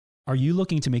Are you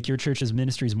looking to make your church's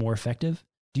ministries more effective?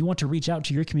 Do you want to reach out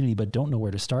to your community but don't know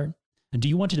where to start? And do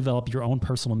you want to develop your own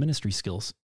personal ministry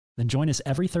skills? Then join us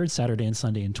every third Saturday and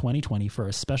Sunday in 2020 for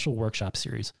a special workshop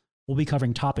series. We'll be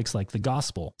covering topics like the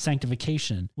gospel,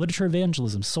 sanctification, literature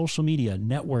evangelism, social media,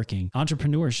 networking,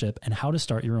 entrepreneurship, and how to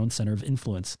start your own center of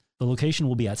influence. The location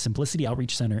will be at Simplicity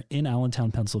Outreach Center in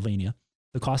Allentown, Pennsylvania.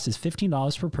 The cost is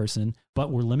 $15 per person,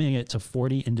 but we're limiting it to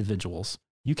 40 individuals.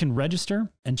 You can register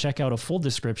and check out a full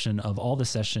description of all the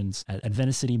sessions at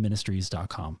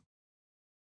AdventistCityMinistries.com.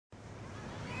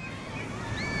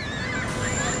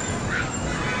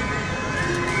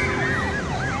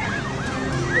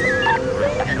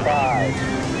 Five,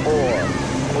 4,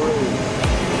 3, 2,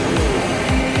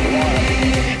 1.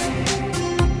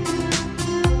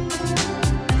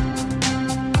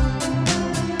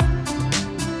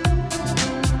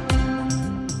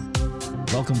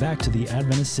 Welcome back to the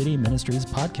Adventist City Ministries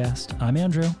podcast. I'm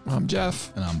Andrew. I'm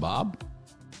Jeff. And I'm Bob.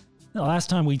 Now,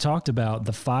 last time we talked about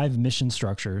the 5 mission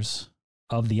structures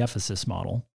of the Ephesus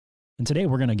model. And today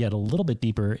we're going to get a little bit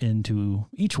deeper into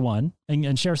each one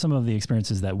and share some of the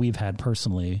experiences that we've had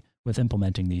personally with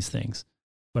implementing these things.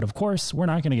 But of course, we're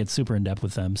not going to get super in depth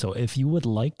with them. So if you would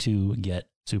like to get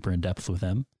super in depth with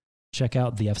them, check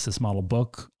out the Ephesus model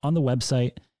book on the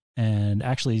website. And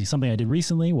actually, something I did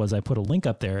recently was I put a link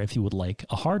up there if you would like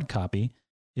a hard copy.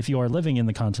 If you are living in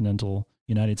the continental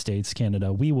United States,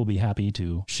 Canada, we will be happy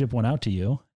to ship one out to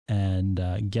you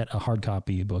and get a hard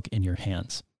copy book in your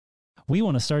hands. We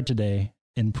want to start today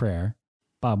in prayer.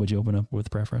 Bob, would you open up with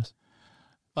prayer for us?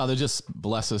 Father, just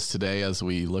bless us today as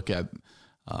we look at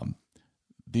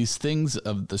these things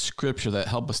of the scripture that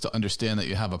help us to understand that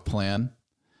you have a plan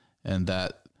and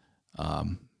that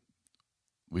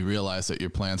we realize that your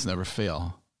plans never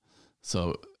fail.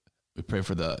 So we pray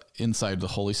for the insight of the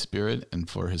Holy Spirit and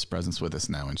for his presence with us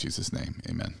now in Jesus' name.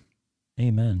 Amen.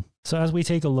 Amen. So as we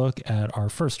take a look at our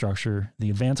first structure, the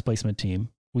advanced placement team,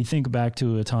 we think back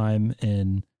to a time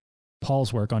in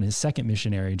Paul's work on his second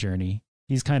missionary journey.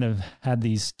 He's kind of had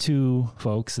these two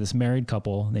folks, this married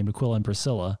couple named Aquila and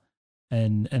Priscilla,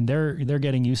 and they're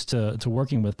getting used to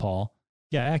working with Paul.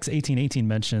 Yeah, Acts 18:18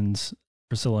 mentions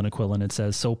Priscilla and Aquila, and it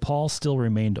says, "So Paul still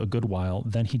remained a good while.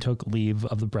 Then he took leave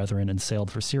of the brethren and sailed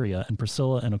for Syria, and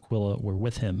Priscilla and Aquila were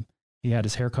with him. He had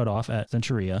his hair cut off at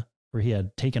Cenchrea, where he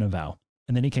had taken a vow.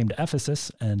 And then he came to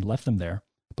Ephesus and left them there.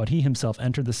 But he himself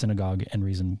entered the synagogue and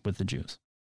reasoned with the Jews."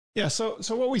 Yeah, so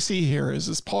what we see here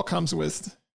is Paul comes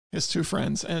with his two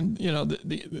friends, and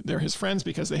they're his friends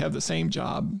because they have the same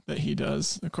job that he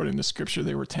does. According to Scripture,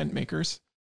 they were tent makers,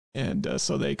 and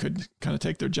so they could kind of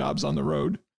take their jobs on the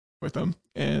road with them.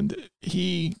 And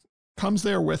he comes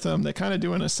there with them. They kind of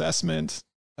do an assessment.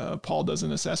 Paul does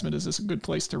an assessment. Is this a good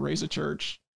place to raise a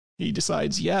church? He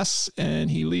decides yes, and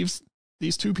he leaves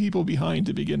these two people behind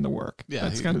to begin the work. Yeah,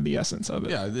 that's kind of the essence of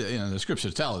it. Yeah, the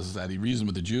scriptures tell us that he reasoned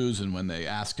with the Jews, and when they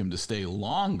asked him to stay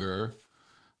longer,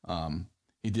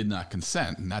 he did not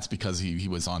consent, and that's because he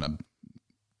was on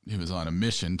a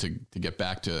mission to get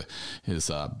back to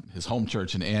his home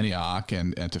church in Antioch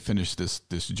and to finish this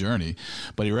journey.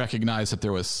 But he recognized that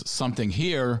there was something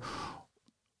here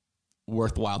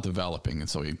worthwhile developing, and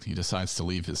so he decides to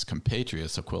leave his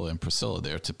compatriots Aquila and Priscilla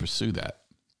there to pursue that.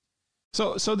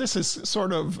 So this is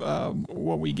sort of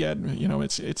what we get.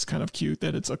 It's kind of cute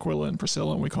that it's Aquila and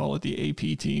Priscilla, and we call it the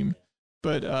AP team.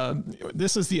 But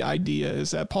this is the idea: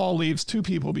 is that Paul leaves two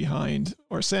people behind,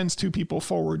 or sends two people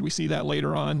forward. We see that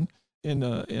later on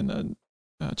in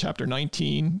chapter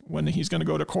 19 when he's going to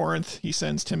go to Corinth. He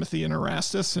sends Timothy and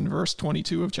Erastus in verse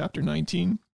 22 of chapter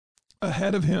 19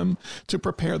 ahead of him to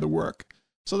prepare the work.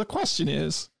 So the question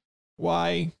is,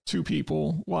 why two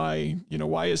people? Why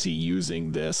is he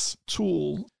using this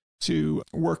tool to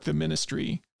work the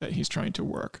ministry that he's trying to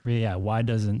work? Yeah, why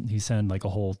doesn't he send like a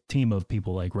whole team of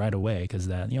people like right away? Because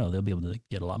that, they'll be able to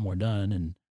get a lot more done.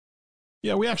 And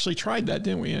yeah, we actually tried that,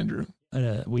 didn't we, Andrew?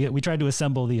 We tried to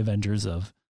assemble the Avengers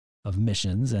of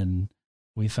missions, and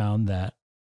we found that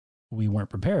we weren't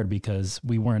prepared because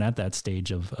we weren't at that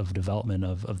stage of development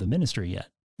of the ministry yet.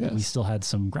 Yes. We still had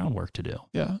some groundwork to do.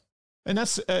 Yeah. And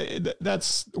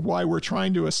that's why we're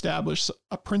trying to establish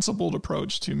a principled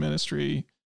approach to ministry,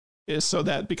 is so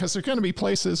that, because there's going to be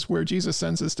places where Jesus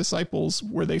sends his disciples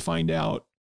where they find out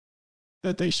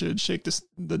that they should shake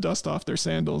the dust off their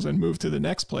sandals and move to the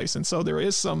next place. And so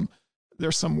there's some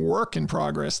work in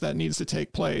progress that needs to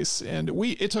take place. And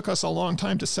it took us a long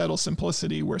time to settle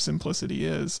simplicity where simplicity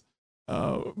is.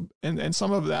 And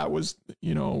some of that was,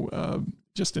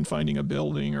 just in finding a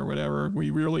building or whatever. We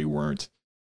really weren't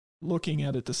looking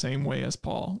at it the same way as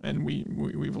Paul. And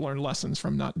we've learned lessons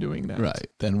from not doing that. Right.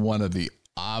 Then one of the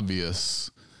obvious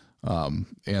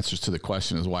answers to the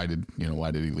question is why did he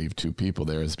leave two people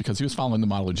there? Is because he was following the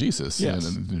model of Jesus. Yes.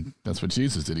 And that's what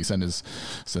Jesus did. He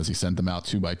sent them out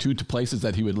 2 by 2 to places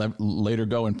that he would later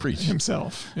go and preach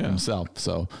himself.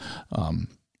 So,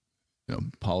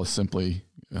 Paul is simply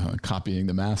copying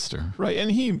the master. Right.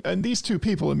 And these two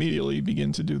people immediately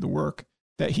begin to do the work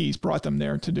that he's brought them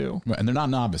there to do. Right. And they're not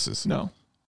novices. No.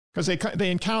 Because they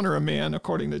encounter a man,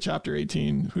 according to chapter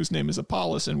 18, whose name is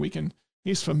Apollos, and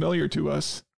he's familiar to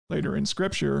us later in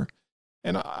Scripture.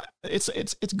 And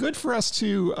it's good for us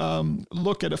to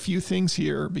look at a few things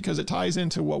here, because it ties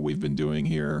into what we've been doing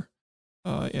here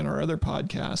in our other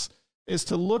podcasts, is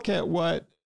to look at what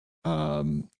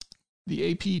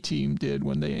the AP team did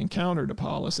when they encountered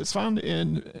Apollos. It's found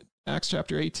in Acts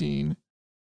chapter 18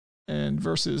 and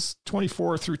verses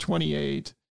 24 through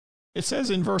 28. It says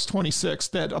in verse 26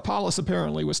 that Apollos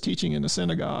apparently was teaching in the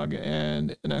synagogue,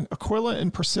 and Aquila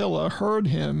and Priscilla heard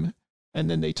him, and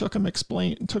then they took him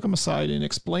aside and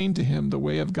explained to him the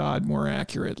way of God more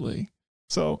accurately.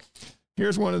 So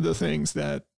here's one of the things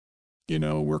that,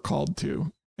 we're called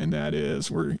to, and that is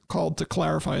we're called to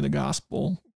clarify the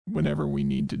gospel whenever we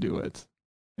need to do it.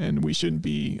 And we shouldn't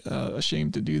be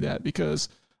ashamed to do that, because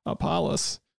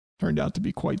Apollos turned out to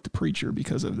be quite the preacher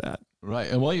because of that.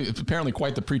 Right. Well, he was apparently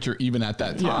quite the preacher even at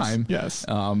that time. Yes.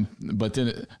 But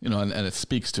then, and it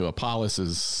speaks to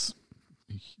Apollos's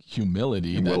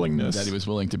humility and willingness that he was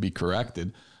willing to be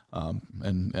corrected.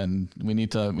 And we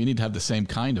need to have the same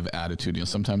kind of attitude.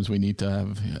 Sometimes we need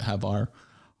to have our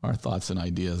thoughts and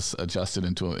ideas adjusted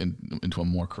into a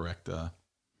more correct.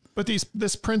 But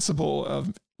this principle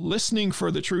of listening for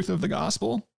the truth of the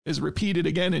gospel is repeated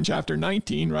again in chapter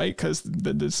 19, right? Because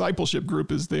the discipleship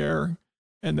group is there,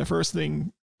 and the first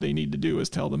thing they need to do is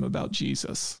tell them about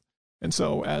Jesus. And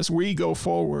so as we go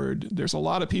forward, there's a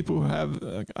lot of people who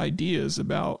have ideas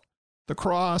about the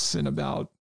cross and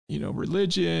about,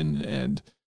 religion. And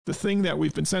the thing that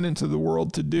we've been sent into the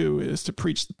world to do is to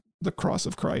preach the cross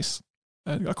of Christ.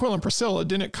 Aquila and Priscilla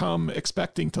didn't come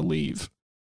expecting to leave.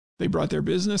 They brought their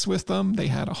business with them. They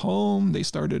had a home. They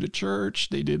started a church.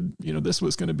 They did, this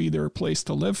was going to be their place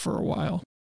to live for a while.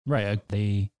 Right.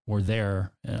 They were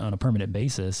there on a permanent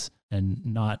basis and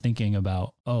not thinking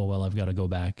about, oh, well, I've got to go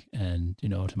back and,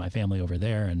 to my family over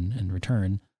there and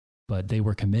return. But they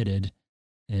were committed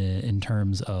in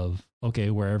terms of,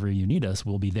 okay, wherever you need us,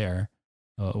 we'll be there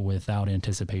without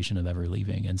anticipation of ever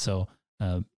leaving. And so,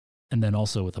 and then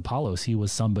also with Apollos, he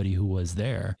was somebody who was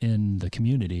there in the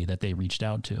community that they reached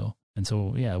out to. And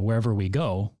so, yeah, wherever we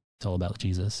go, it's all about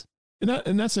Jesus.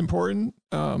 And that's important.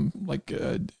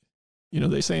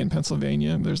 They say in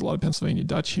Pennsylvania, there's a lot of Pennsylvania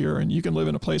Dutch here, and you can live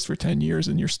in a place for 10 years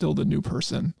and you're still the new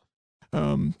person.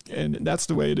 And that's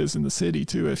the way it is in the city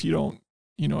too. If you don't,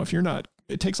 if you're not,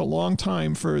 it takes a long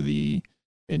time for the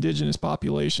indigenous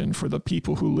population, for the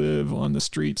people who live on the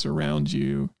streets around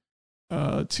you,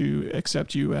 to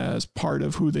accept you as part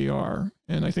of who they are.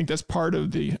 And I think that's part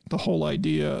of the whole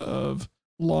idea of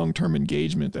long-term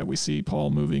engagement that we see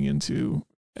Paul moving into.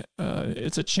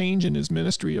 It's a change in his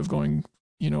ministry of going,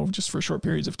 just for short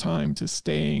periods of time, to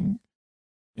staying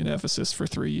in Ephesus for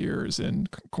 3 years and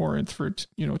Corinth for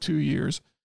 2 years,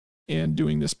 and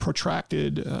doing this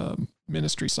protracted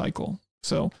ministry cycle.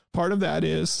 So part of that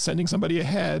is sending somebody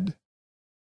ahead,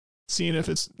 seeing if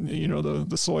it's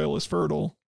the soil is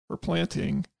fertile for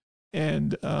planting,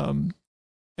 and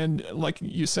like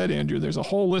you said, Andrew, there's a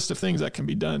whole list of things that can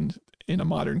be done in a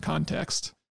modern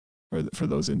context for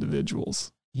those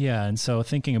individuals. Yeah, and so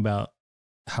thinking about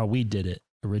how we did it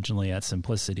originally at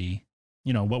Simplicity,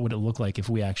 what would it look like if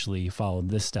we actually followed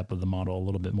this step of the model a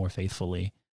little bit more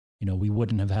faithfully? We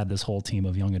wouldn't have had this whole team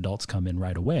of young adults come in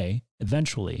right away,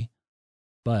 eventually,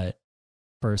 but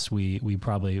first we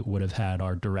probably would have had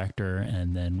our director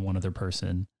and then one other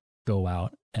person go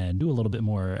out and do a little bit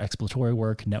more exploratory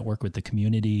work, network with the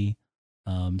community,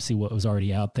 see what was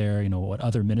already out there, what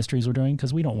other ministries were doing,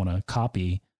 because we don't want to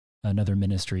copy another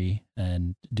ministry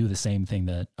and do the same thing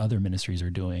that other ministries are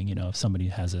doing. If somebody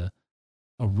has a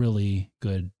really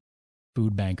good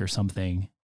food bank or something,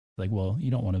 like, well, you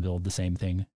don't want to build the same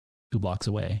thing 2 blocks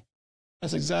away.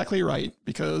 That's exactly right,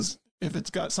 because if it's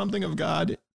got something of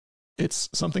God, it's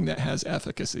something that has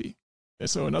efficacy. And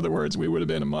so in other words, we would have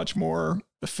been much more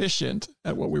efficient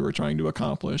at what we were trying to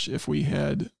accomplish if we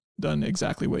had done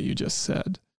exactly what you just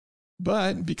said.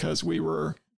 But because we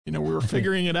were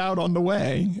figuring it out on the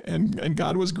way, and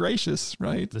God was gracious,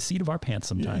 right? The seat of our pants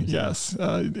sometimes. Yes.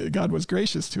 God was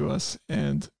gracious to us.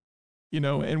 And,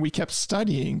 and we kept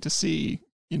studying to see,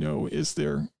 is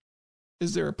there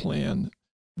a plan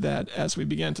that as we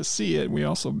began to see it, we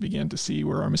also began to see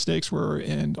where our mistakes were.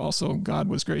 And also God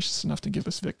was gracious enough to give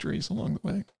us victories along the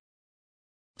way.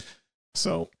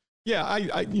 So yeah,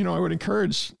 I would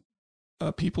encourage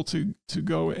people to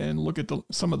go and look at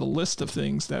some of the list of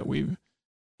things that we've,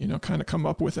 kind of come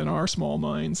up with in our small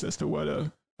minds as to what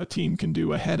a team can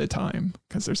do ahead of time,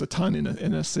 because there's a ton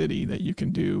in a city that you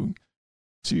can do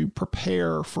to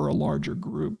prepare for a larger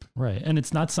group. Right. And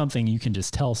it's not something you can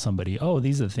just tell somebody, oh,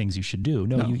 these are the things you should do.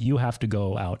 No. You have to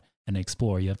go out and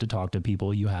explore. You have to talk to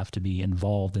people. You have to be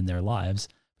involved in their lives,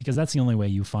 because that's the only way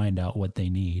you find out what they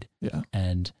need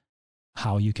and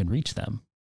how you can reach them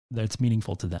that's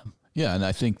meaningful to them. Yeah. And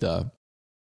I think that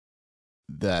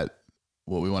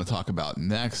what we want to talk about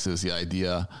next is the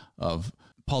idea of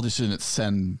Paul just didn't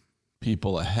send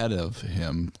people ahead of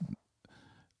him.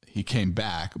 He came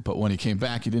back, but when he came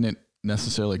back, he didn't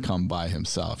necessarily come by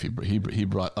himself. He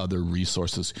brought other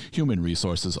resources, human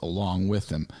resources, along with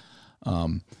him.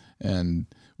 And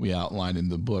we outlined in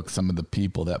the book some of the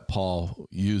people that Paul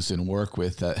used and worked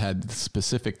with that had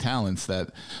specific talents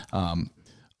that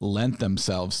lent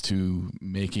themselves to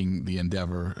making the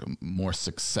endeavor more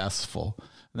successful.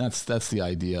 And that's the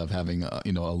idea of having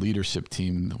a leadership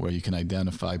team where you can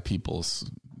identify people's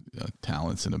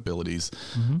talents and abilities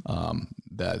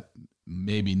that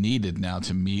may be needed now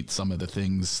to meet some of the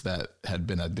things that had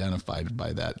been identified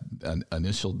by that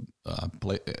initial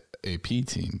AP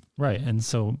team. Right. And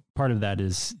so part of that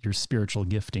is your spiritual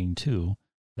gifting too,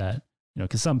 that,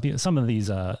 because some of these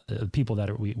people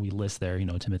that we list there,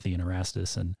 Timothy and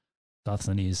Erastus and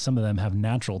Sosthenes, some of them have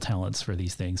natural talents for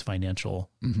these things, financial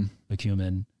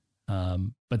acumen.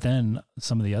 But then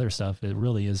some of the other stuff, it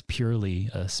really is purely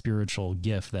a spiritual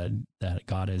gift that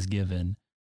God has given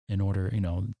in order,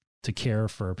 to care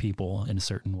for people in a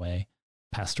certain way,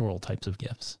 pastoral types of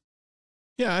gifts.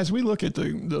 Yeah, as we look at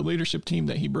the leadership team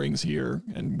that he brings here,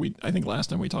 and I think last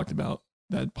time we talked about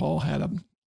that Paul had a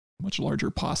much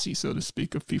larger posse, so to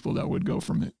speak, of people that would go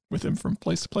with him from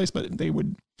place to place, but they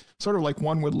would sort of like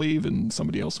one would leave and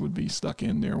somebody else would be stuck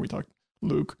in there. We talked,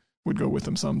 Luke would go with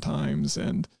him sometimes,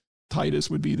 and Titus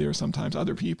would be there sometimes,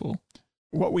 other people.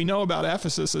 What we know about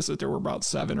Ephesus is that there were about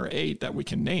 7 or 8 that we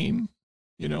can name,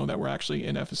 that were actually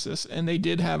in Ephesus, and they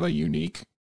did have a unique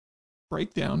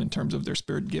breakdown in terms of their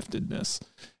spirit giftedness.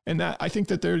 And that, I think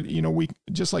that there, we,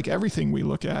 just like everything we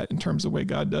look at in terms of the way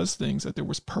God does things, that there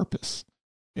was purpose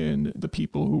in the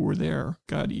people who were there.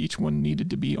 God, each one needed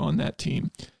to be on that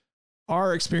team.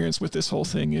 Our experience with this whole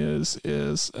thing is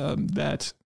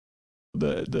that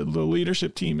the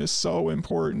leadership team is so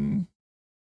important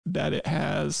that it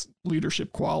has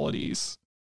leadership qualities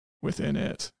within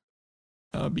it.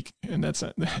 And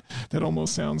that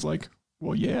almost sounds like,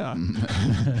 well, yeah,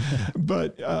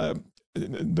 but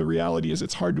the reality is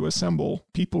it's hard to assemble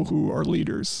people who are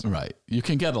leaders. Right. You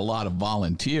can get a lot of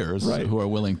volunteers who are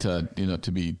willing to,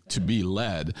 to be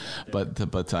led, but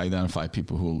to identify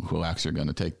people who actually are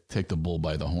going to take the bull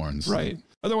by the horns. Right.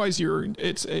 Otherwise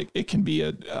it can be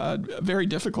a very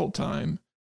difficult time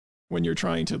when you're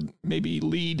trying to maybe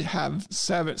have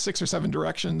 6 or 7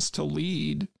 directions to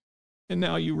lead. And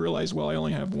now you realize, well, I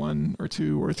only have 1 or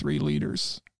 2 or 3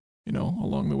 leaders,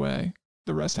 along the way.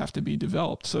 The rest have to be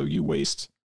developed. So you waste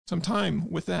some time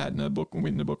with that. In the book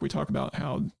we talk about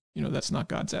how, that's not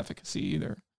God's efficacy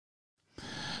either.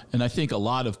 And I think a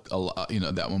lot of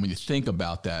that when you think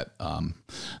about that,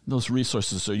 those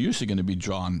resources are usually going to be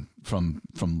drawn from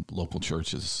local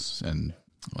churches. And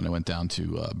when I went down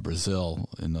to Brazil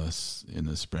in the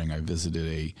spring, I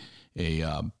visited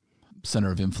a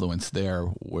center of influence there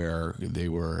where they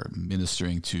were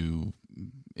ministering to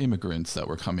immigrants that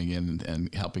were coming in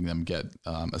and helping them get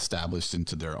established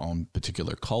into their own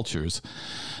particular cultures.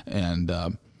 And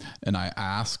I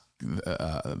asked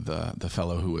the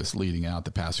fellow who was leading out,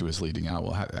 the pastor who was leading out,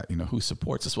 well, who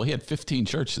supports this? Well, he had 15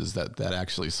 churches that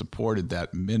actually supported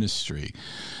that ministry,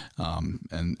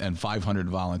 and 500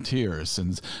 volunteers.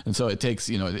 And so it takes,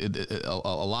 a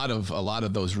lot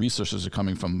of those resources are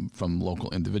coming from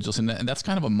local individuals. And that's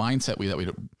kind of a mindset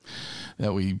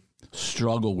that we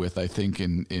struggle with, I think,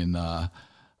 in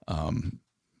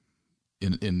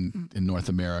North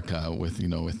America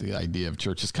with the idea of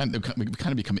churches kind of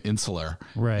become insular,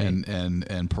 right,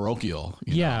 and parochial.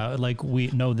 Like we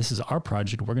know this is our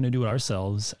project, we're going to do it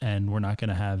ourselves, and we're not going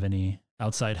to have any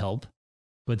outside help.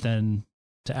 But then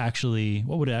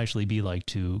what would it actually be like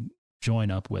to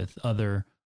join up with other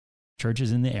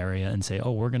churches in the area and say,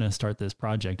 oh, we're going to start this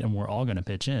project and we're all going to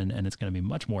pitch in, and it's going to be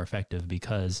much more effective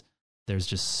because there's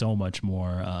just so much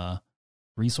more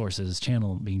resources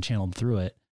being channeled through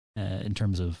it. In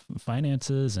terms of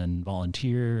finances and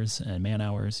volunteers and man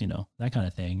hours, that kind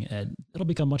of thing, and it'll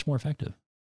become much more effective.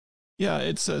 Yeah,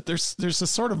 it's there's a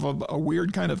sort of a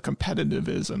weird kind of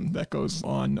competitivism that goes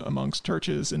on amongst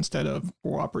churches instead of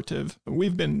cooperative.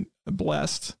 We've been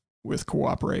blessed with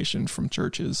cooperation from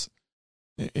churches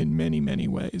in many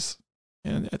ways,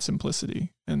 and at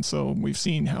Simplicity. And so we've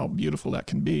seen how beautiful that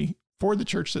can be for the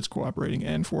church that's cooperating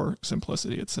and for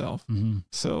Simplicity itself. Mm-hmm.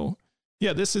 So,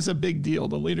 yeah, this is a big deal.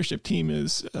 The leadership team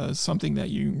is something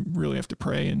that you really have to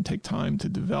pray and take time to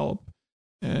develop.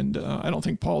 And I don't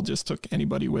think Paul just took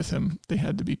anybody with him. They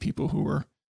had to be people who were,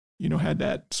 had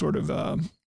that sort of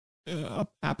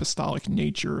apostolic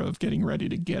nature of getting ready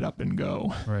to get up and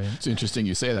go. Right. It's interesting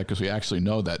you say that, because we actually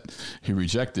know that he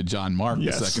rejected John Mark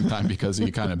Yes. the second time because he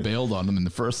kind of bailed on him in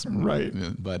the first. Right.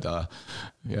 But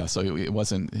so it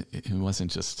wasn't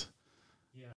just.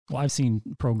 Well, I've seen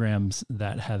programs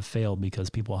that have failed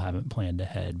because people haven't planned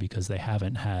ahead, because they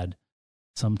haven't had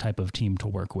some type of team to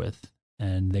work with,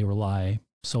 and they rely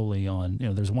solely on,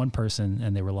 there's one person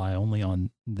and they rely only on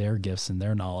their gifts and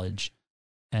their knowledge,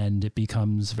 and it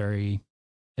becomes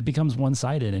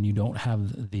one-sided, and you don't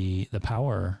have the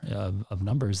power of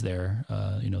numbers there,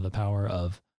 the power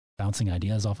of bouncing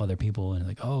ideas off other people and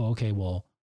like, oh, okay, well,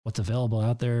 what's available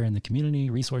out there in the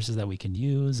community, resources that we can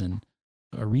use. And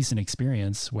a recent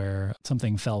experience where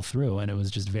something fell through, and it was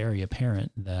just very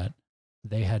apparent that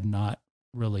they had not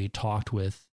really talked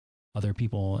with other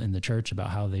people in the church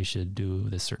about how they should do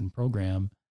this certain program.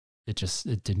 It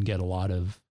didn't get a lot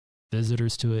of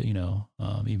visitors to it,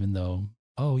 even though,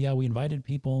 oh yeah, we invited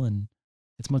people. And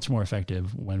it's much more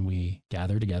effective when we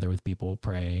gather together with people,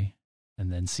 pray,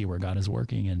 and then see where God is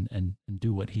working and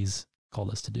do what he's called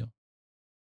us to do.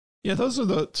 Yeah, those are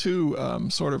the two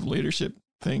sort of leadership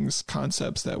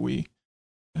concepts that we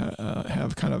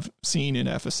have kind of seen in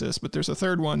Ephesus. But there's a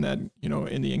third one that,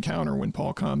 in the encounter when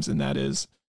Paul comes, and that is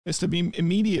to be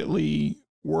immediately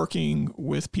working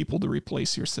with people to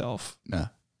replace yourself. Yeah.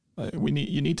 We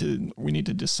need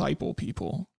to disciple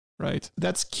people, right?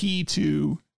 That's key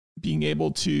to being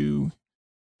able to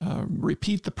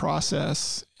repeat the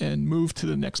process and move to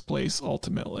the next place.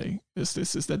 Ultimately, is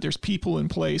that there's people in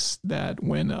place that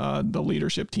when the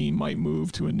leadership team might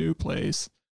move to a new place,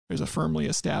 there's a firmly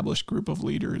established group of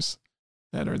leaders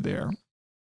that are there.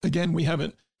 Again, we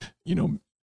haven't,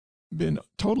 been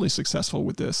totally successful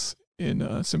with this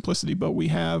in Simplicity, but we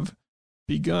have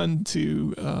begun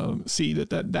to see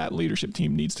that leadership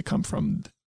team needs to come from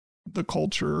the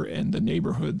culture and the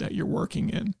neighborhood that you're working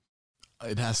in.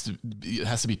 It has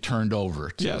to be turned over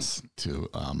to, yes.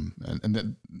 And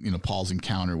then, Paul's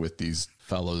encounter with these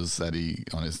fellows that he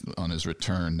on his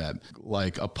return, that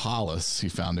like Apollos, he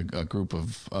found a group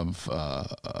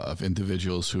of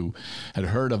individuals who had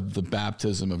heard of the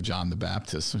baptism of John the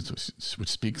Baptist, which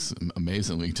speaks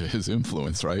amazingly to his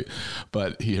influence, right?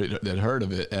 But he had heard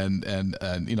of it and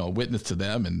witnessed to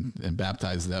them and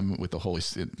baptized them with the Holy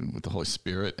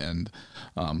Spirit, and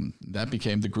that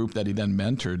became the group that he then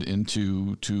mentored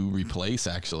into to replace,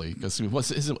 actually, because it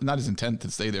was not his intent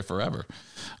to stay there forever.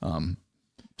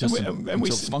 Until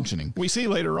it's functioning. We see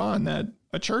later on that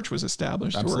a church was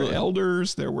established. Absolutely. There were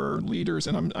elders, there were leaders,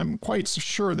 and I'm quite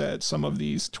sure that some of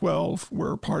these 12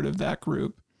 were part of that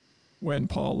group when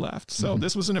Paul left. So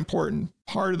this was an important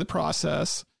part of the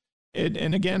process.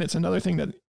 And again, it's another thing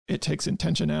that it takes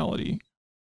intentionality.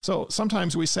 So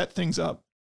sometimes we set things up,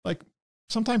 like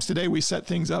sometimes today we set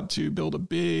things up to build a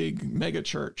big mega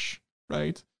church,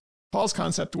 right? Paul's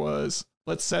concept was,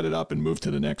 let's set it up and move to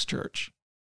the next church.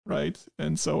 Right.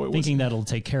 And so it thinking that'll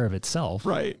take care of itself.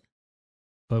 Right.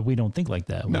 But we don't think like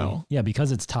that. No.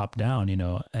 Because it's top down,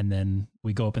 and then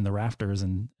we go up in the rafters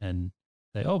and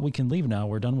say, oh, we can leave now.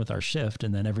 We're done with our shift.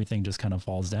 And then everything just kind of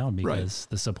falls down because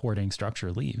the supporting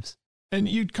structure leaves. And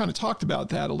you kind of talked about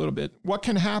that a little bit. What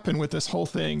can happen with this whole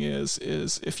thing is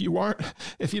if you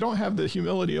don't have the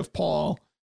humility of Paul,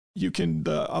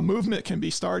 a movement can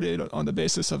be started on the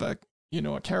basis of a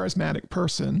charismatic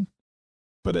person.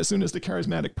 But as soon as the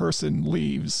charismatic person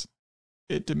leaves,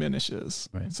 it diminishes.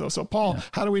 Right. So Paul,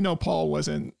 how do we know Paul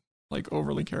wasn't like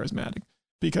overly charismatic?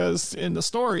 Because in the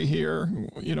story here,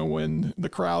 when the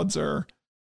crowds are,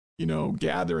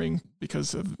 gathering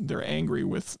because they're angry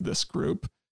with this group,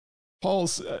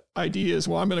 Paul's idea is,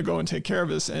 well, I'm going to go and take care of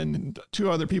this. And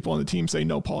two other people on the team say,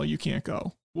 no, Paul, you can't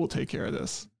go. We'll take care of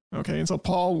this. Okay. And so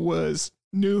Paul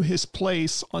knew his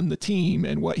place on the team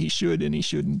and what he should and he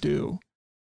shouldn't do.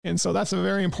 And so that's a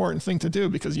very important thing to do,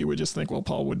 because you would just think, well,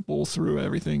 Paul would bull through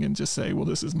everything and just say, well,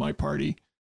 this is my party.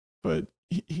 But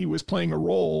he was playing a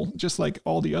role just like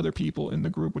all the other people in the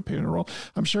group would play a role.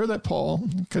 I'm sure that Paul,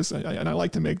 and I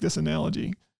like to make this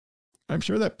analogy, I'm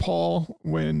sure that Paul,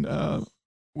 when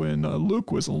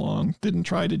Luke was along, didn't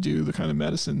try to do the kind of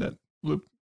medicine that Luke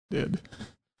did.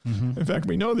 In fact,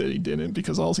 we know that he didn't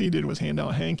because all he did was hand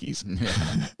out hankies.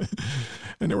 Yeah.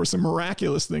 And there were some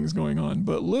miraculous things going on.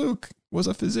 But Luke was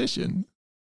a physician.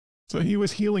 So he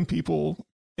was healing people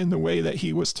in the way that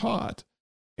he was taught.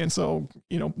 And so,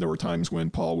 there were times when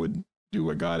Paul would do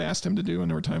what God asked him to do, and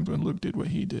there were times when Luke did what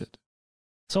he did.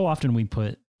 So often we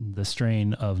put the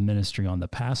strain of ministry on the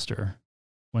pastor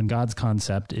when God's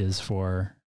concept is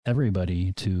for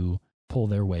everybody to pull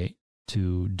their weight,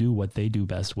 to do what they do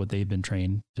best, what they've been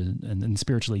trained to, and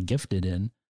spiritually gifted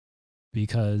in,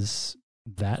 because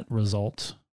that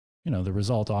result, the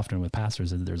result often with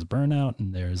pastors is there's burnout,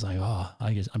 and there's like,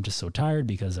 I'm just so tired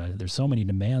because there's so many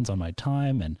demands on my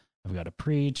time, and I've got to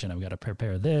preach, and I've got to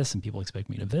prepare this, and people expect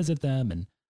me to visit them.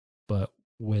 But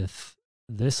with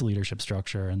this leadership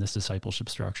structure and this discipleship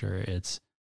structure, it's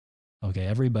okay.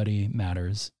 Everybody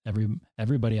matters.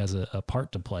 Everybody has a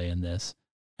part to play in this,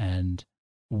 and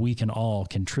we can all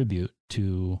contribute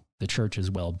to the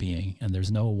church's well-being. And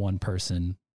there's no one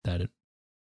person that it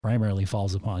primarily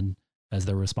falls upon as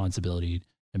their responsibility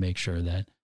to make sure that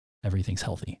everything's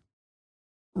healthy.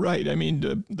 Right. I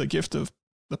mean, the gift of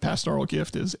the pastoral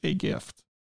gift is a gift,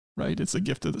 right? It's a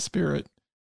gift of the Spirit.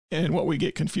 And what we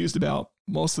get confused about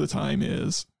most of the time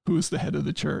is who's the head of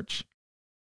the church,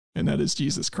 and that is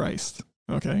Jesus Christ.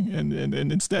 Okay. And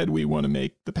instead we want to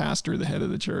make the pastor the head of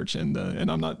the church. And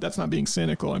that's not being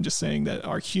cynical. I'm just saying that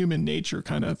our human nature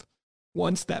kind of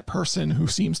wants that person who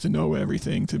seems to know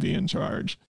everything to be in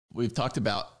charge. We've talked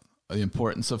about the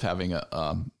importance of having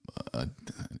a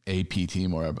AP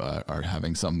team or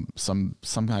having some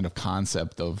kind of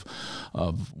concept of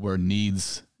where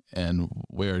needs and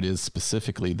where it is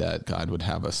specifically that God would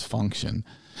have us function.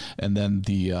 And then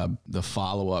the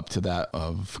follow-up to that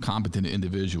of competent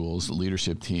individuals,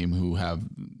 leadership team who have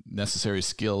necessary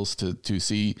skills to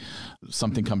see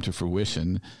something come to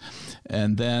fruition.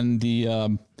 And then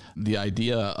the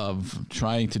idea of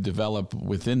trying to develop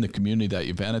within the community that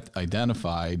you've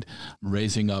identified,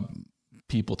 raising up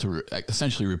people to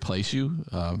essentially replace you,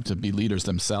 to be leaders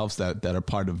themselves that are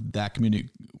part of that community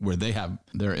where they have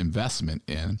their investment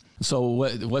in. So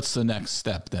what's the next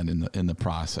step then in the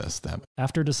process? That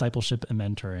after discipleship and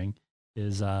mentoring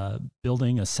is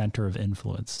building a center of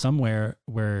influence, somewhere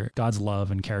where God's love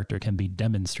and character can be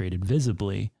demonstrated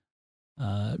visibly,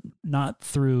 not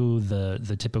through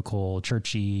the typical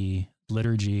churchy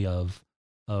liturgy of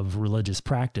religious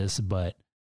practice, but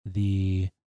the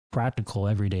practical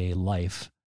everyday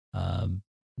life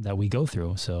that we go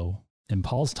through. So in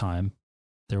Paul's time,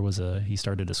 he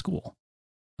started a school.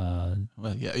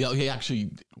 He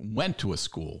actually went to a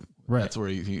school. Right. That's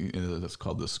where that's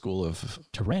called the School of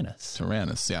Tyrannus.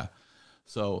 Tyrannus, yeah.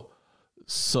 So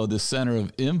the center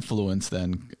of influence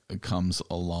then comes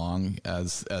along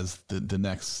as the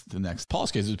next.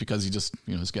 Paul's case is because he just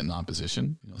is getting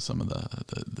opposition. Some of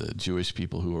the Jewish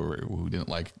people who didn't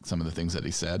like some of the things that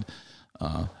he said.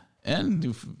 And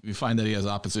you find that he has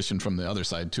opposition from the other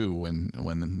side too when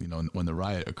the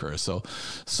riot occurs.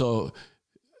 So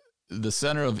the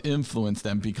center of influence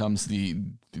then becomes the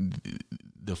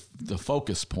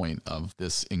focus point of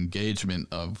this engagement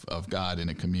of God in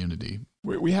a community.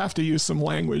 We have to use some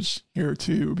language here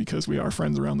too, because our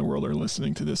friends around the world are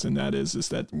listening to this, and that is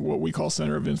that what we call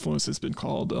center of influence has been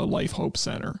called a Life Hope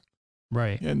Center.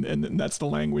 Right. And that's the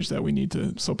language that we need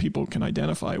to, so people can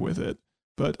identify with it.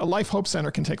 But a Life Hope Center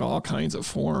can take all kinds of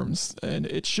forms, and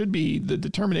it should be the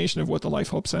determination of what the Life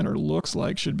Hope Center looks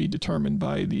like should be determined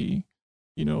by the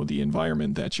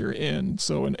environment that you're in.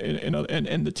 So, and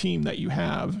the team that you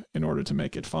have in order to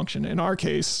make it function. In our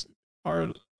case,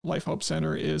 our Life Hope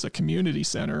Center is a community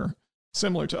center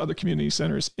similar to other community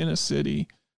centers in a city.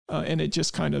 And it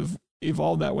just kind of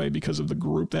evolved that way because of the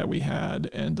group that we had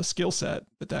and the skill set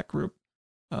that group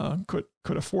could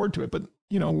afford to it. But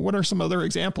what are some other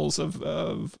examples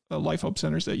of Life Hope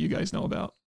Centers that you guys know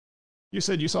about? You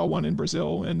said you saw one in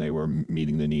Brazil and they were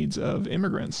meeting the needs of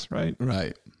immigrants, right?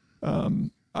 Right.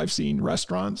 I've seen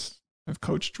restaurants. I've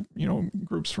coached,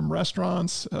 groups from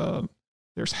restaurants.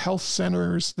 There's health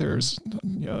centers. There's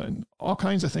all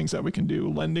kinds of things that we can do.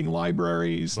 Lending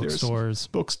libraries. There's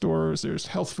bookstores. There's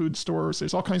health food stores.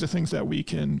 There's all kinds of things that we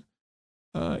can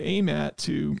aim at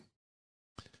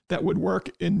that would work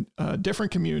in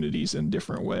different communities in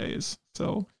different ways.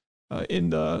 So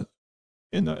in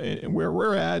where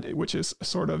we're at, which is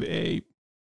sort of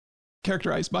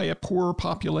characterized by a poor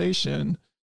population,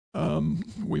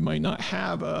 we might not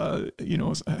have a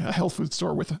health food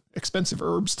store with expensive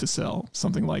herbs to sell,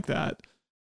 something like that,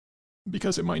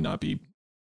 because it might not be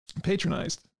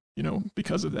patronized,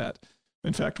 because of that.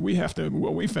 In fact,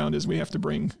 what we found is we have to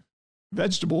bring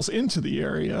vegetables into the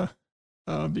area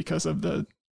because of the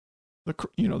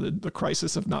the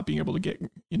crisis of not being able to get,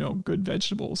 good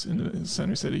vegetables in the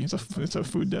center city. It's a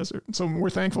food desert. So we're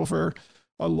thankful for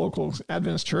a local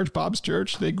Adventist church, Bob's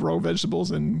Church. They grow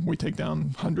vegetables, and we take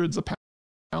down hundreds of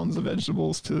pounds of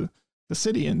vegetables to the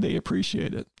city, and they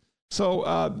appreciate it.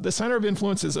 So the Center of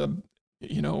Influence is a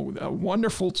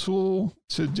wonderful tool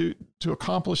to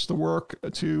accomplish the work,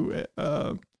 to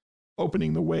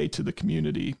opening the way to the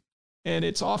community. And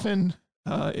it's often,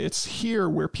 it's here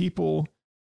where people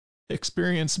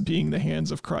experience being the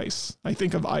hands of Christ. I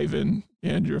think of Ivan,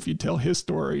 Andrew, if you tell his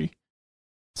story.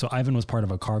 So Ivan was part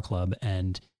of a car club,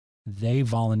 and they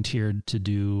volunteered to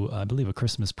do, I believe, a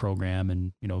Christmas program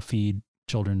and, feed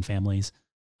children, families.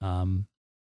 And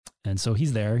so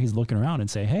he's there, he's looking around and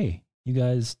say, hey, you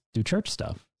guys do church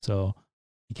stuff. So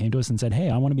he came to us and said, hey,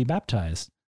 I want to be baptized.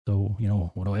 So,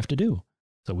 what do I have to do?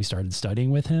 So we started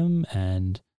studying with him,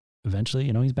 and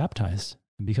eventually, he's baptized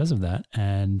because of that.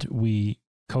 And we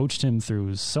coached him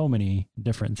through so many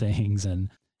different things. And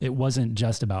it wasn't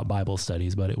just about Bible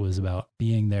studies, but it was about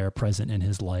being there present in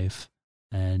his life.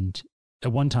 And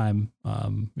at one time,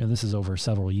 this is over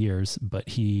several years, but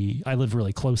I lived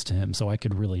really close to him, so I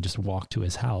could really just walk to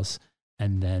his house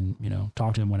and then,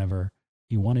 talk to him whenever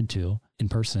he wanted to in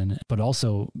person, but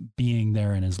also being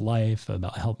there in his life,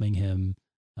 about helping him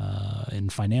in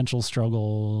financial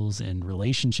struggles, in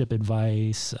relationship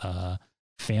advice,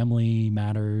 family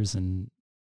matters, and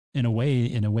in a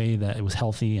way that it was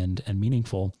healthy and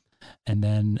meaningful. And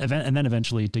then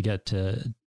eventually to get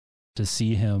to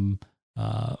see him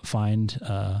find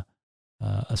a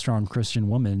strong Christian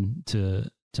woman to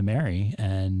marry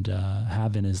and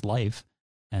have in his life,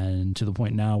 and to the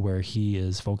point now where he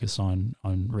is focused on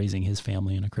raising his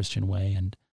family in a Christian way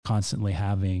and constantly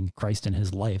having Christ in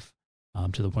his life,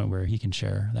 to the point where he can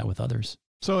share that with others.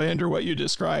 So, Andrew, what you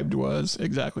described was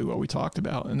exactly what we talked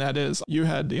about, and that is you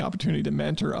had the opportunity to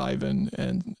mentor Ivan,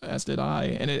 and as did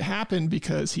I, and it happened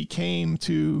because he came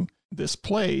to this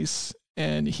place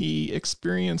and he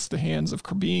experienced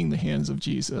being the hands of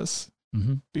Jesus.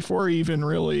 Mm-hmm. Before even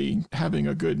really having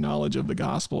a good knowledge of the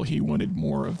gospel, he wanted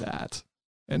more of that.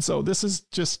 And so this is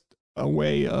just a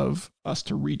way of us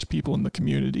to reach people in the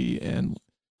community and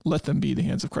let them be the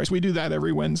hands of Christ. We do that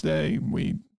every Wednesday.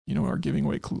 We, are giving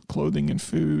away clothing and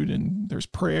food, and there's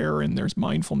prayer and there's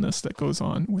mindfulness that goes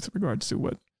on with regards to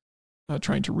what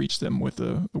trying to reach them with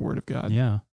the Word of God.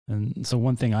 Yeah. And so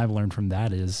one thing I've learned from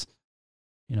that is,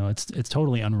 it's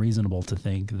totally unreasonable to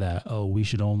think that, we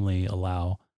should only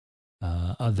allow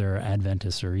other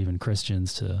Adventists or even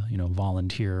Christians to,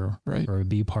 volunteer or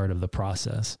be part of the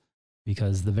process,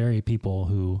 because the very people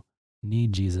who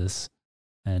need Jesus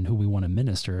and who we want to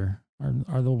minister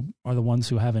are the ones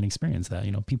who haven't experienced that.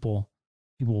 People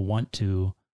want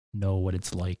to know what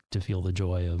it's like to feel the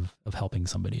joy of helping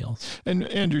somebody else. And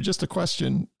Andrew, just a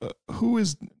question: who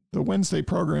is the Wednesday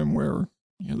program where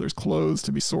there's clothes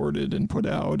to be sorted and put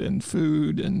out and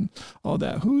food and all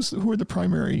that? Who are the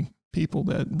primary people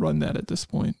that run that at this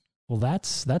point? Well,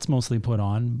 that's mostly put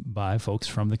on by folks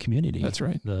from the community. That's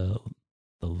right. The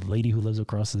lady who lives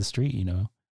across the street,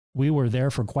 we were there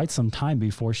for quite some time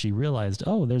before she realized,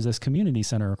 there's this community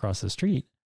center across the street.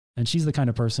 And she's the kind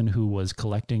of person who was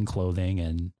collecting clothing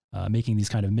and making these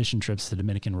kind of mission trips to the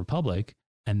Dominican Republic.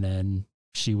 And then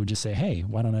she would just say, hey,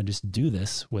 why don't I just do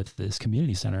this with this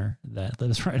community center that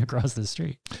lives right across the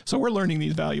street? So we're learning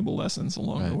these valuable lessons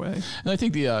along the way. And I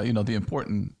think the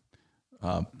important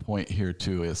point here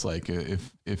too is, like,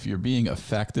 if you're being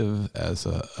effective as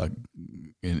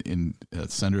in a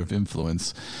center of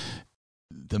influence,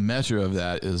 the measure of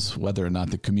that is whether or not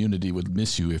the community would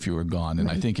miss you if you were gone. And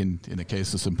I think in the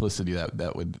case of Simplicity,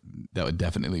 that would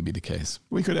definitely be the case.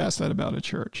 We could ask that about a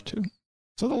church too.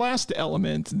 So the last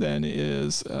element then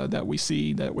is that we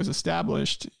see that was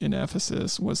established in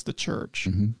Ephesus was the church.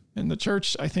 Mm-hmm. And the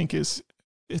church, I think, it's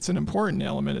an important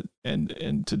element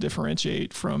and to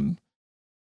differentiate from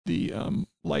the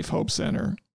Life Hope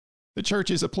Center. The church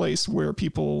is a place where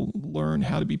people learn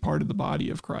how to be part of the body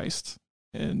of Christ.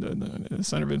 And the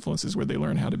Center of Influence is where they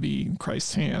learn how to be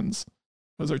Christ's hands.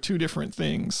 Those are two different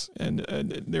things. And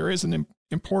there is an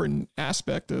important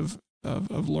aspect of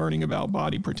learning about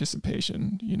body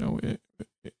participation,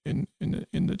 in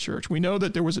the church. We know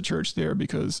that there was a church there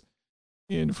because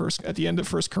at the end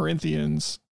of 1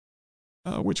 Corinthians,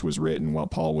 which was written while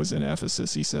Paul was in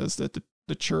Ephesus, he says that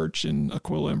the church in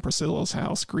Aquila and Priscilla's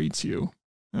house greets you.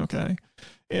 Okay.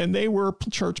 And they were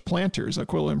church planters,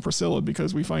 Aquila and Priscilla,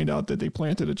 because we find out that they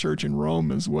planted a church in Rome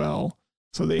as well.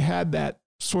 So they had that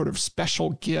sort of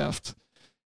special gift.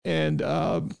 And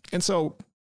so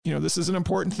this is an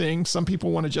important thing. Some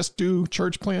people want to just do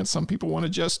church plants. Some people want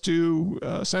to just do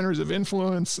centers of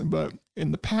influence. But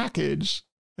in the package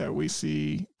that we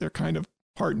see, they're kind of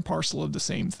part and parcel of the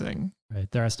same thing. Right.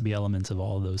 There has to be elements of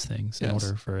all of those things in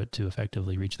order for it to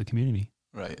effectively reach the community.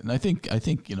 Right. And I think,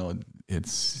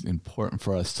 it's important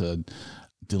for us to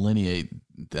delineate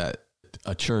that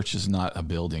a church is not a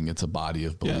building, it's a body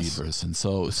of believers. Yes. And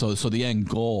so the end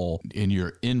goal in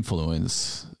your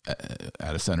influence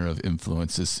at a center of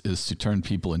influence is to turn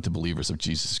people into believers of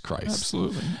Jesus Christ.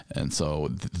 Absolutely. And so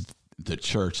the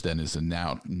church then is a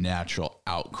natural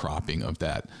outcropping of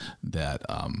that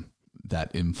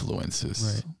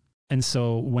influences. Right. And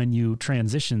so when you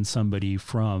transition somebody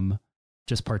from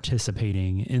just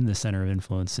participating in the center of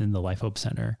influence in the Life Hope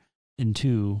Center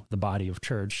into the body of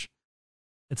church,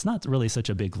 it's not really such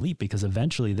a big leap, because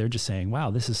eventually they're just saying,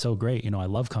 wow, this is so great. I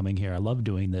love coming here. I love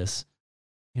doing this.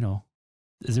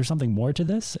 Is there something more to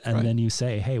this? And right. Then you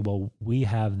say, hey, well, we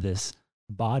have this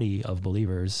body of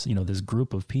believers, this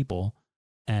group of people,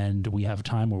 and we have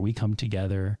time where we come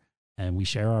together and we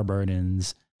share our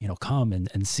burdens, come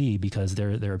and see, because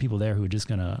there are people there who are just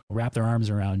going to wrap their arms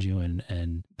around you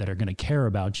and that are going to care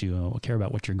about you, care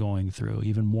about what you're going through,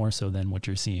 even more so than what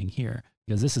you're seeing here,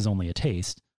 because this is only a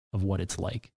taste of what it's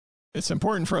like. It's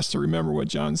important for us to remember what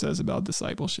John says about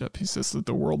discipleship. He says that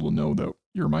the world will know that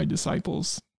you're my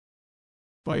disciples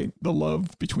by the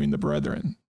love between the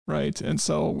brethren, right? And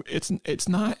so it's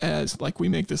not as like we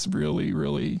make this really,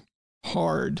 really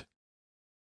hard,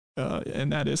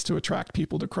 and that is to attract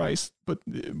people to Christ, but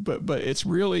it's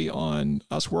really on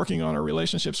us working on our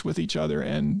relationships with each other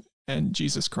and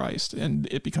Jesus Christ, and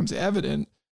it becomes evident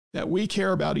that we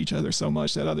care about each other so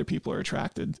much that other people are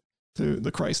attracted to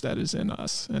the Christ that is in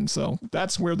us. And so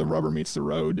that's where the rubber meets the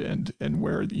road, and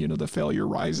where the failure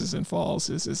rises and falls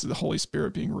is the Holy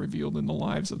Spirit being revealed in the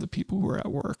lives of the people who are at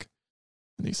work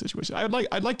in these situations.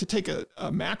 I'd like to take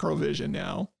a macro vision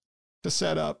now to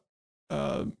set up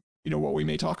what we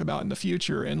may talk about in the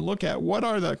future, and look at what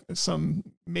are some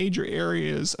major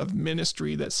areas of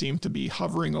ministry that seem to be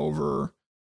hovering over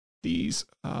these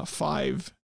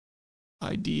 5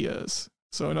 ideas.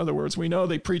 So in other words, we know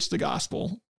they preached the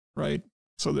gospel, right?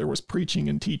 So there was preaching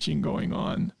and teaching going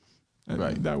on. And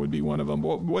right. That would be one of them.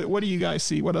 What do you guys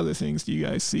see? What other things do you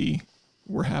guys see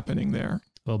were happening there?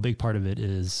 Well, a big part of it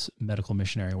is medical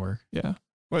missionary work. Yeah.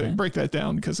 Well, break that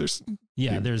down, because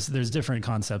there's different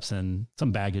concepts and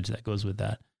some baggage that goes with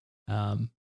that.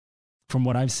 From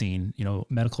what I've seen,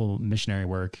 medical missionary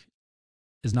work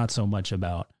is not so much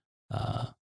about,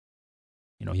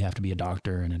 you have to be a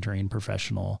doctor and a trained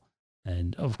professional.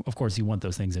 And of course you want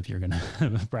those things if you're going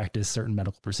to practice certain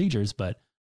medical procedures, but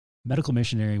medical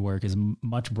missionary work is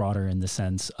much broader in the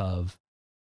sense of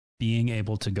being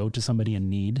able to go to somebody in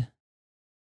need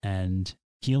and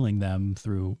healing them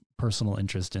through personal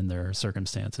interest in their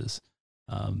circumstances.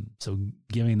 So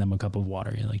giving them a cup of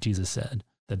water, like Jesus said,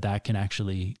 that can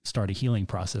actually start a healing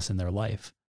process in their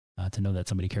life, to know that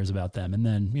somebody cares about them. And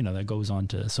then, that goes on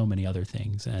to so many other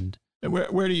things. And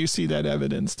where do you see that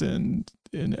evidenced in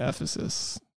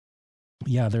Ephesus?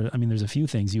 Yeah, there's a few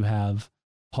things. You have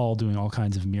Paul doing all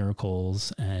kinds of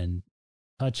miracles and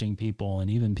touching people, and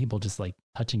even people just like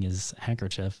touching his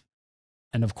handkerchief.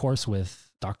 And of course, with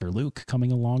Dr. Luke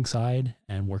coming alongside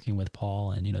and working with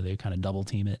Paul, and, they kind of double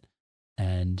team it,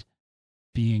 and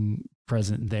being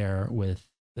present there with,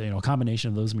 a combination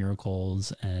of those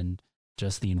miracles and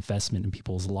just the investment in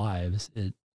people's lives.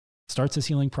 It starts this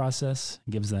healing process,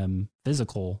 gives them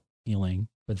physical healing,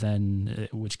 but then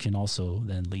which can also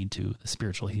then lead to the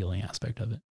spiritual healing aspect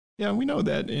of it. Yeah, we know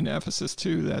that in Ephesus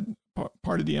too, that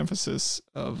part of the emphasis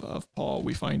of Paul,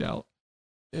 we find out,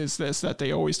 is that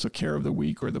they always took care of the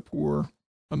weak or the poor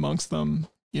amongst them,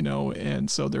 and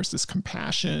so there's this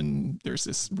compassion, there's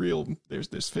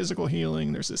this physical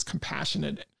healing, there's this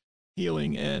compassionate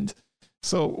healing. And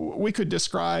so we could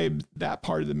describe that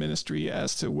part of the ministry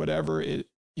as to whatever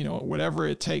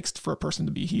it takes for a person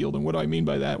to be healed. And what do I mean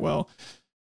by that? Well,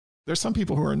 there's some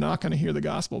people who are not going to hear the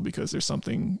gospel because there's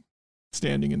something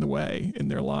standing in the way in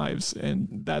their lives.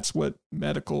 And that's what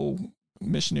medical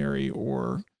missionary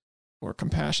or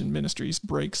compassion ministries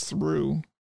breaks through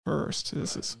first.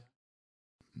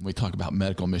 We talk about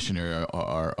medical missionary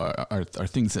are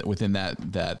things that within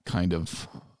that kind of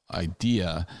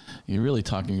idea, you're really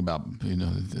talking about,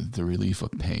 the relief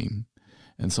of pain.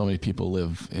 And so many people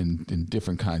live in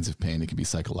different kinds of pain. It can be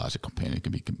psychological pain. It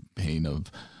can be pain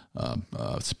of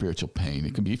spiritual pain.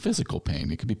 It can be physical pain.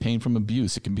 It can be pain from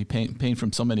abuse. It can be pain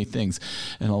from so many things.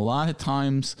 And a lot of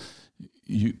times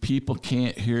people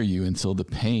can't hear you until the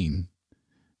pain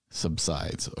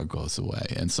subsides or goes away.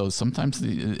 And so sometimes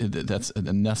that's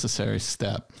a necessary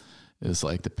step. Is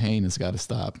like the pain has got to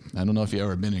stop. I don't know if you've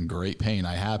ever been in great pain.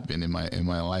 I have been in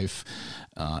my life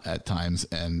at times,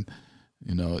 and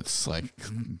it's like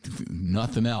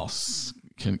nothing else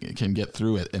can get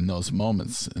through it in those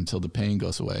moments until the pain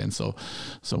goes away. And so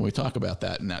when we talk about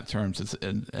that in that terms, it's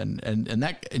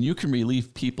and you can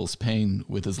relieve people's pain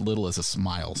with as little as a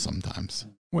smile sometimes.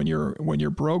 When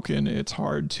you're broken, it's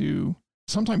hard to.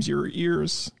 Sometimes your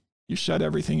ears, you shut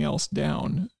everything else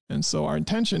down, and so our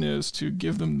intention is to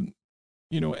give them.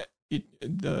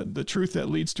 The truth that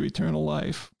leads to eternal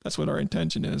life. That's what our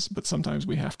intention is. But sometimes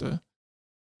we have to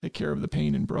take care of the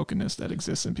pain and brokenness that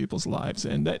exists in people's lives,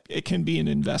 and that it can be an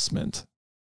investment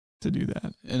to do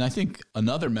that. And I think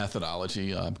another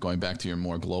methodology, going back to your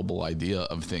more global idea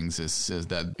of things, is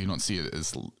that you don't see it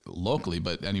as locally,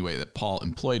 but anyway, that Paul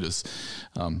employed is,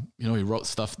 he wrote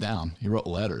stuff down. He wrote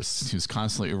letters. He was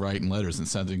constantly writing letters and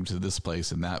sending them to this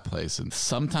place and that place. And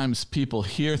sometimes people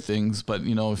hear things, but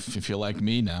if you're like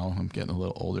me now, I'm getting a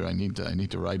little older. I need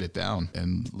to write it down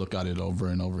and look at it over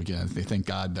and over again. They thank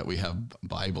God that we have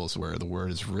Bibles where the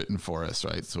Word is written for us,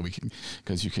 right? So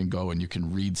because you can go and you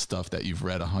can read stuff that you've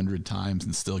read 100 times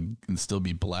and still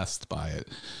be blessed by it.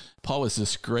 Paul was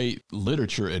this great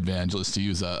literature evangelist, to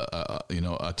use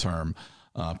a term,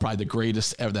 probably the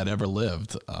greatest that ever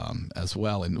lived, as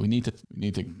well. And we need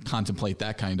to contemplate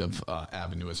that kind of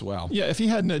avenue as well. Yeah, if he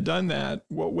hadn't have done that,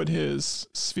 what would his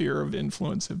sphere of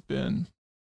influence have been?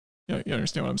 You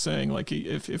understand what I'm saying? Like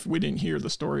if we didn't hear the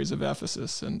stories of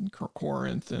Ephesus and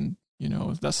Corinth and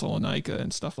Thessalonica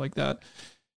and stuff like that.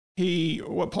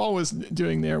 What Paul was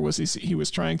doing there was he was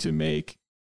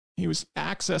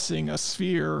accessing a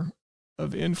sphere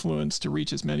of influence to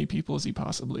reach as many people as he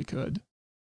possibly could.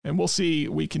 And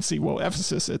we can see,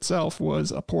 Ephesus itself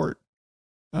was a port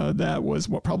that was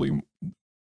probably,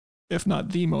 if not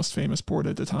the most famous port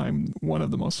at the time, one of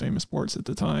the most famous ports at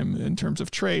the time in terms of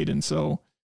trade. And so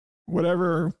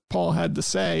whatever Paul had to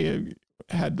say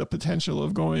had the potential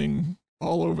of going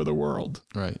all over the world,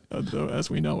 right? As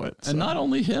we know it, and not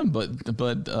only him, but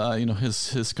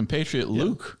his compatriot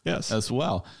Luke, yes, as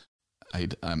well. I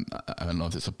don't know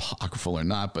if it's apocryphal or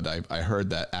not, but I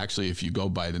heard that actually, if you go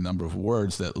by the number of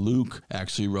words, that Luke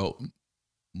actually wrote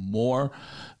more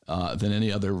than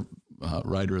any other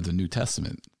writer of the New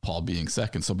Testament, Paul being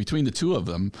second. So between the two of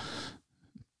them,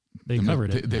 they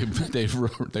covered it.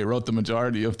 They wrote the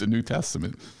majority of the New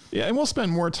Testament. Yeah, and we'll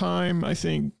spend more time, I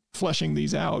think, fleshing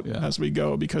these out as we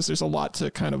go, because there's a lot to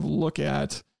kind of look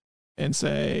at and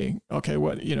say, okay,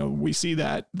 we see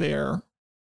that there.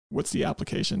 What's the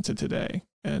application to today?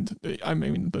 And I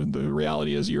mean, the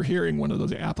reality is you're hearing one of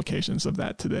those applications of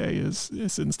that today is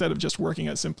instead of just working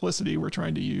at Simplicity, we're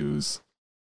trying to use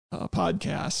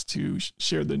podcasts to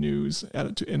share the news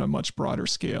in a much broader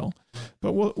scale.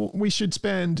 But we should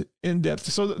spend in depth.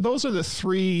 So those are the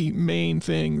three main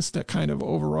things that kind of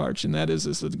overarch. And that is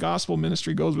that the gospel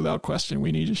ministry goes without question.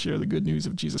 We need to share the good news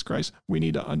of Jesus Christ. We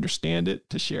need to understand it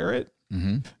to share it.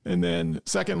 Mm-hmm. And then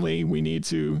secondly, we need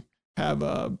to have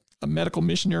a medical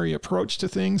missionary approach to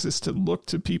things, is to look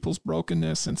to people's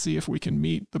brokenness and see if we can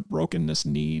meet the brokenness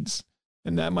needs.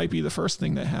 And that might be the first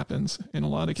thing that happens in a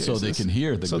lot of cases. So they can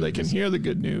hear the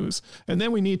good news. And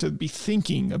then we need to be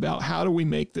thinking about how do we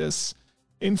make this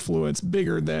influence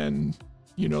bigger than,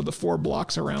 the 4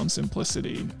 blocks around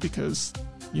Simplicity, because,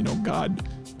 God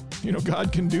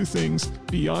can do things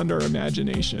beyond our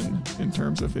imagination in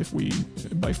terms of if we,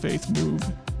 by faith, move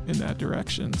in that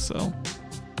direction. So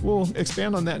we'll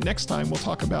expand on that next time. We'll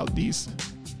talk about these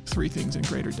 3 things in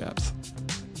greater depth.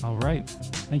 All right.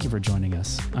 Thank you for joining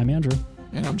us. I'm Andrew.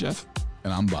 And I'm Jeff.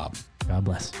 And I'm Bob. God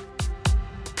bless.